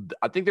succeed.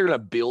 I think they're going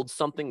to build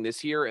something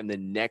this year, and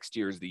then next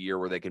year is the year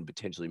where they can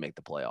potentially make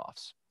the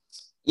playoffs.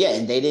 Yeah,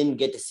 and they didn't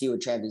get to see what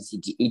Travis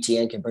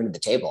Etienne can bring to the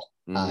table.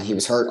 He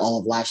was hurt all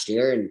of last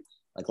year, and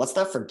like let's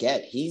not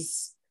forget,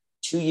 he's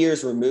 2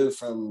 years removed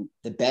from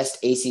the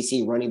best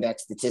ACC running back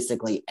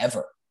statistically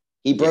ever.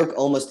 He broke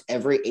almost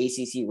every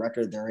ACC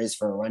record there is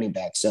for a running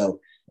back.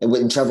 So,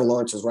 and Trevor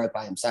Lawrence was right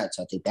by his side.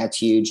 So I think that's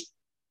huge.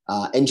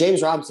 And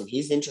James Robinson,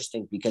 he's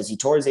interesting because he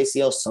tore his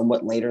ACL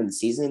somewhat later in the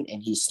season,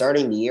 and he's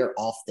starting the year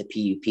off the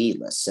PUP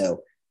list.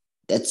 So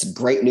that's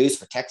great news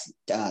for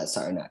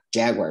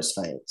Jaguars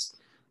fans.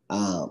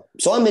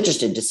 So I'm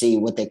interested to see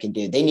what they can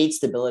do. They need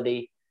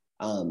stability.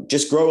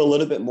 Just grow a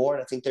little bit more,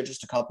 and I think they're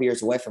just a couple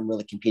years away from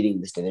really competing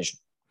in this division.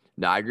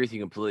 No, I agree with you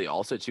completely.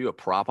 Also, too, a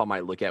prop I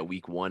might look at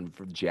week 1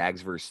 for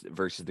Jags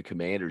versus the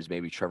Commanders,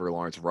 maybe Trevor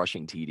Lawrence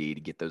rushing TD to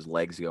get those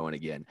legs going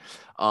again.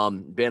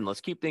 Ben,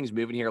 let's keep things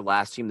moving here.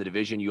 Last team in the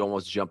division, you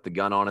almost jumped the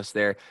gun on us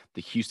there.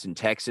 The Houston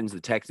Texans.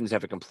 The Texans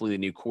have a completely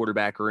new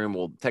quarterback room.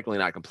 Well, technically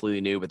not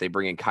completely new, but they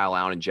bring in Kyle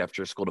Allen and Jeff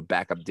Driscoll to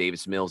back up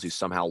Davis Mills, who's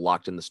somehow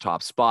locked in this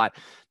top spot.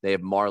 They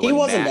have Marlon He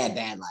wasn't that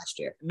bad last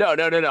year. No.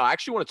 I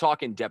actually want to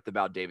talk in depth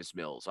about Davis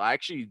Mills.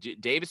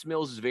 Davis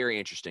Mills is very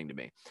interesting to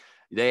me.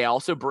 They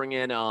also bring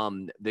in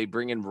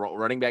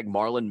running back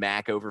Marlon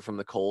Mack over from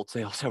the Colts.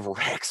 They also have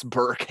Rex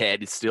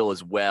Burkhead still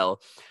as well.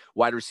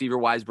 Wide receiver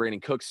wise,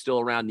 Brandon Cook's still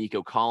around.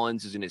 Nico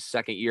Collins is in his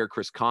second year.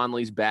 Chris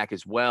Conley's back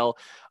as well.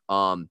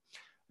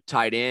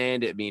 Tight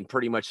end, I mean,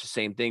 pretty much the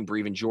same thing.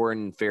 Brevin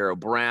Jordan, Pharaoh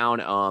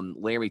Brown.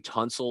 Larry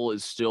Tunsil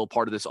is still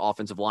part of this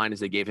offensive line as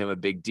they gave him a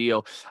big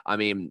deal. I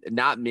mean,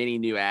 not many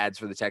new ads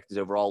for the Texans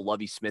overall.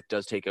 Lovie Smith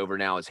does take over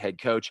now as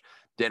head coach.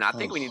 Then I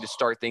think we need to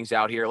start things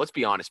out here. Let's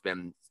be honest,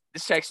 Ben.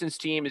 This Texans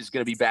team is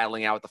going to be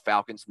battling out with the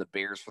Falcons and the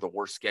Bears for the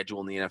worst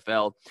schedule in the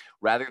NFL.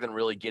 Rather than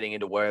really getting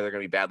into where they're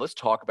going to be bad, let's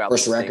talk about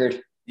worst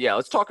record. Yeah,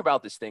 let's talk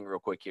about this thing real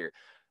quick here.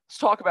 Let's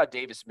talk about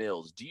Davis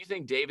Mills. Do you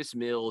think Davis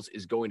Mills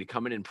is going to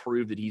come in and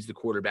prove that he's the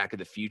quarterback of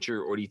the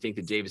future, or do you think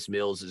that Davis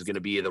Mills is going to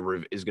be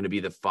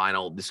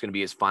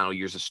his final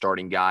year as a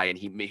starting guy, and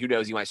who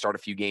knows, he might start a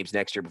few games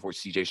next year before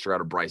C.J. Stroud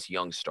or Bryce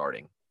Young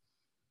starting?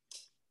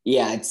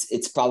 Yeah,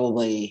 it's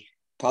probably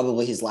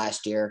his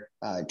last year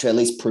to at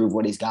least prove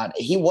what he's got.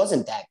 He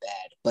wasn't that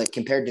bad, but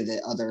compared to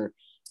the other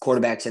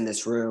quarterbacks in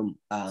this room,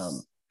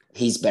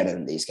 he's better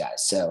than these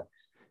guys. So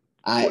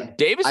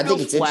Davis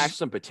Mills flashed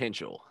some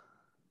potential.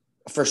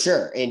 For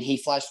sure. And he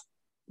flashed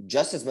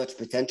just as much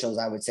potential as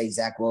I would say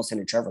Zach Wilson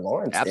and Trevor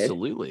Lawrence did.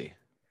 Absolutely.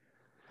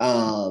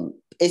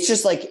 It's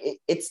just like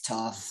it's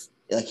tough.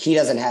 Like he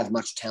doesn't have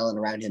much talent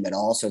around him at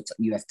all. So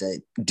you have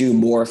to do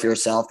more for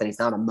yourself, and he's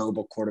not a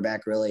mobile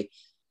quarterback really.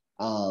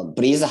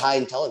 But he's a high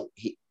intelligence.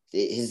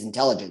 His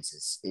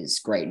intelligence is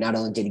great. Not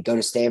only did he go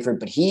to Stanford,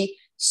 but he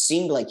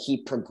seemed like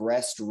he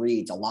progressed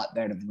reads a lot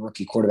better than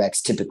rookie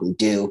quarterbacks typically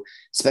do,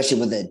 especially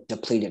with a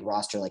depleted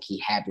roster like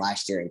he had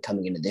last year and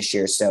coming into this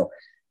year. So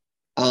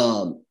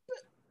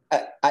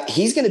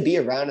he's going to be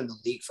around in the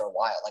league for a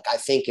while. Like I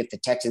think if the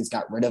Texans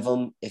got rid of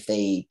him, if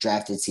they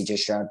drafted C.J.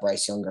 Stroud,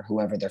 Bryce Young, or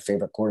whoever their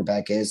favorite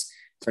quarterback is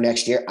for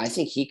next year, I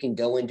think he can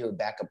go into a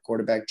backup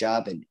quarterback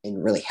job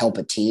and really help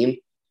a team.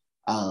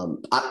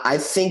 I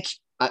think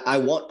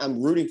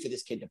I'm rooting for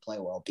this kid to play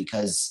well,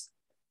 because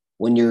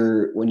when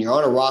you're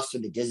on a roster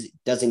that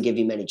doesn't give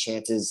you many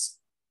chances,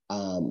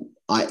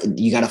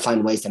 you got to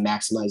find ways to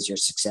maximize your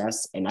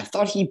success. And I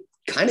thought he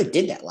kind of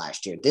did that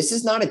last year. This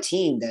is not a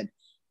team that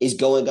is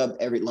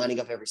lining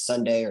up every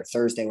Sunday or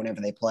Thursday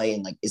whenever they play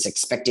and like is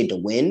expected to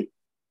win.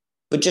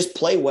 but just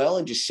play well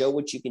and just show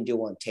what you can do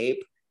on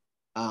tape.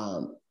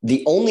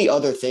 The only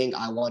other thing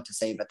I want to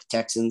say about the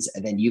Texans,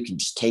 and then you can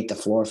just take the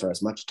floor for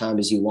as much time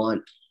as you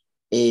want,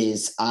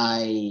 is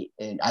I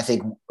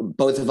think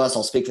both of us,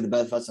 I'll speak for the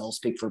both of us, I'll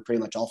speak for pretty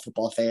much all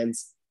football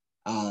fans.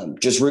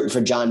 Just rooting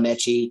for John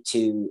Mechie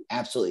to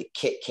absolutely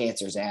kick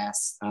cancer's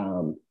ass.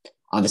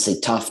 Obviously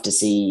tough to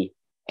see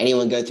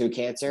anyone go through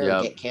cancer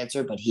or get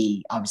cancer, but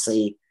he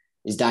obviously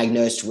is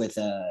diagnosed with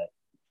a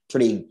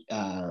pretty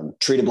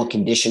treatable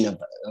condition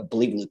of, I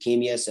believe,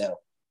 leukemia. So,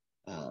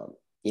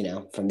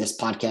 from this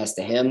podcast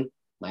to him,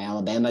 my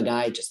Alabama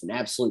guy, just an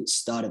absolute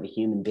stud of a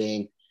human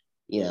being,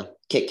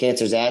 kick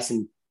cancer's ass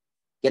and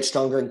get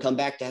stronger and come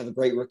back to have a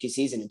great rookie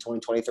season in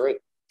 2023.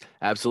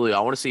 Absolutely.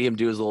 I want to see him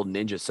do his little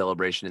ninja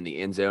celebration in the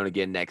end zone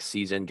again next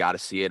season. Got to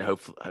see it.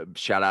 Hope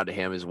shout out to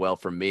him as well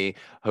from me.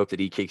 Hope that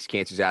he kicks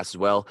cancer's ass as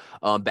well.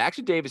 Back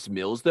to Davis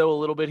Mills, though, a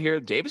little bit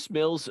here. Davis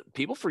Mills,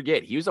 people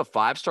forget, he was a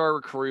 5-star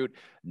recruit,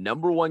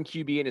 number 1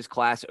 QB in his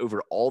class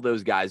over all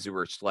those guys who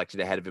were selected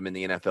ahead of him in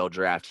the NFL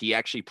draft. He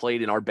actually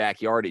played in our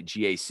backyard at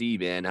GAC,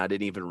 man. I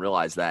didn't even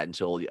realize that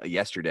until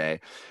yesterday.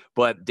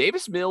 But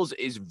Davis Mills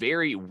is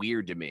very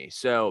weird to me.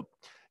 So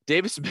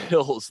Davis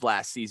Mills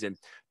last season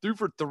threw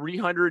for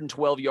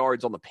 312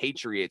 yards on the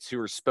Patriots, who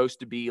are supposed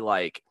to be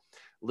like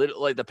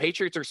the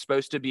Patriots are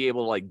supposed to be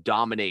able to like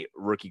dominate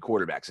rookie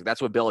quarterbacks. Like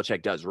that's what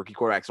Belichick does. Rookie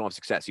quarterbacks don't have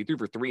success. He threw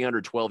for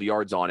 312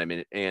 yards on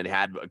him and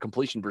had a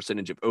completion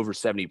percentage of over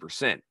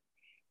 70%.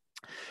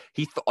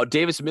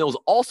 Davis Mills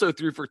also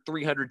threw for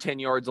 310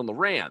 yards on the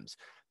Rams.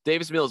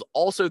 Davis Mills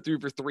also threw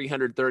for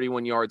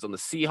 331 yards on the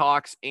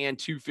Seahawks and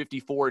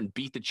 254 and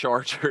beat the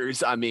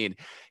Chargers. I mean,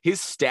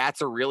 his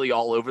stats are really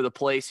all over the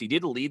place. He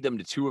did lead them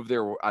to 2 of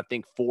their, I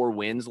think, 4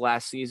 wins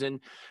last season.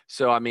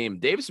 So, I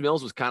mean, Davis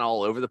Mills was kind of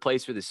all over the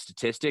place for the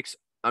statistics.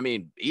 I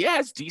mean, he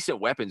has decent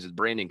weapons with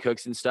Brandon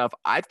Cooks and stuff.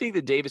 I think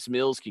that Davis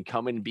Mills can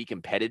come in and be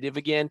competitive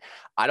again.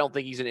 I don't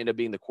think he's going to end up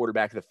being the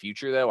quarterback of the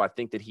future, though. I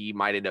think that he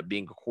might end up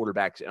being a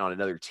quarterback on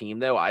another team,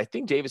 though. I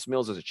think Davis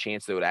Mills has a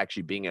chance, though, at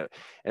actually being an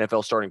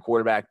NFL starting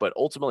quarterback. But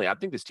ultimately, I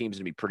think this team's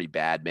going to be pretty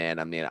bad, man.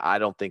 I mean, I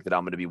don't think that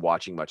I'm going to be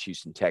watching much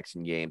Houston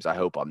Texan games. I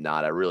hope I'm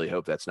not. I really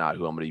hope that's not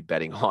who I'm going to be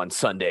betting on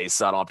Sundays,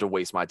 so I don't have to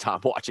waste my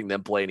time watching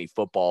them play any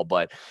football.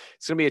 But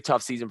it's going to be a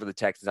tough season for the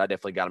Texans. I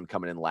definitely got them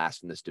coming in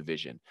last in this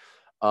division.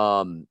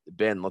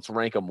 Ben, let's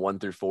rank them 1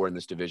 through 4 in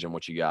this division.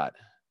 What you got?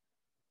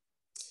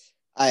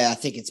 I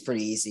think it's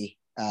pretty easy.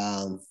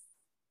 I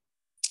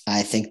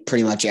think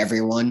pretty much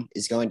everyone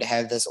is going to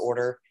have this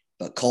order,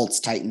 but Colts,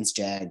 Titans,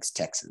 Jags,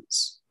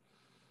 Texans.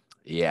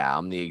 Yeah,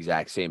 I'm the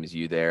exact same as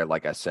you there.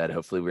 Like I said,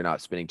 hopefully we're not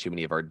spending too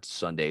many of our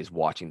Sundays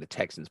watching the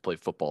Texans play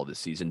football this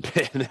season,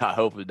 Ben. I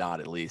hope not,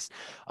 at least.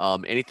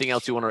 Anything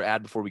else you want to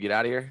add before we get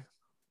out of here?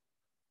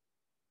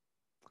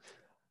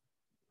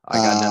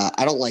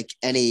 I don't like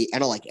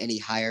any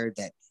hire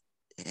that,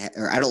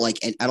 or I don't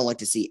like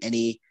to see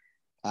any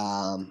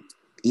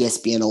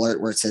ESPN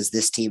alert where it says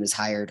this team is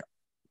hired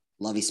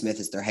Lovie Smith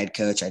as their head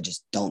coach. I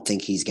just don't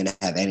think he's going to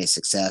have any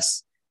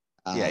success.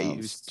 Yeah, he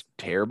was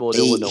terrible at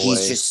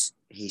Illinois.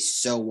 He's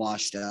so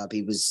washed up.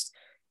 He was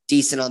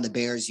decent on the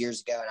Bears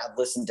years ago, and I've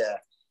listened to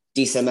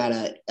decent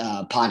amount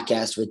of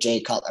podcasts with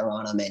Jay Cutler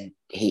on him, and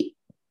he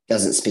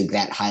doesn't speak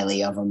that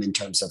highly of him in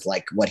terms of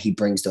like what he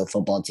brings to a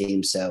football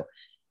team. So,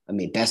 I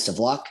mean, best of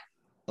luck,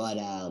 but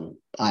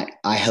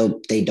I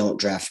hope they don't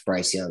draft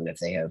Bryce Young if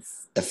they have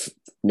the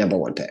number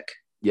 1 pick.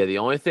 Yeah, the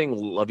only thing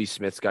Lovie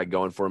Smith's got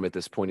going for him at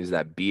this point is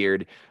that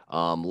beard.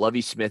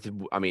 Lovie Smith,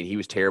 I mean, he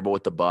was terrible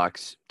with the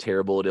Bucs,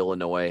 terrible at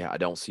Illinois. I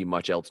don't see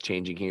much else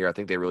changing here. I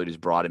think they really just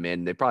brought him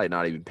in. They're probably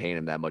not even paying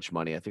him that much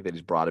money. I think they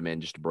just brought him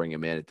in just to bring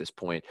him in at this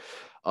point.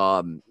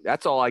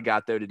 That's all I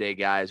got, though, today,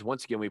 guys.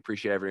 Once again, we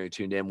appreciate everyone who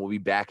tuned in. We'll be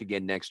back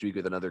again next week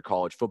with another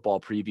college football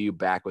preview,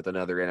 back with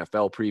another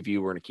NFL preview.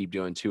 We're going to keep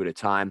doing 2 at a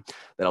time.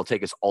 That'll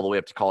take us all the way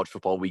up to college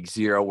football week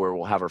 0, where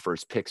we'll have our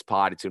first picks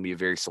pod. It's going to be a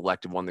very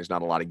selective one. There's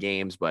not a lot of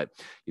games, but,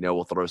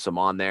 we'll throw some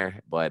on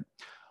there. But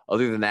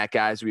other than that,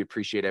 guys, we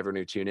appreciate everyone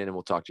who tuned in, and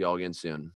we'll talk to you all again soon.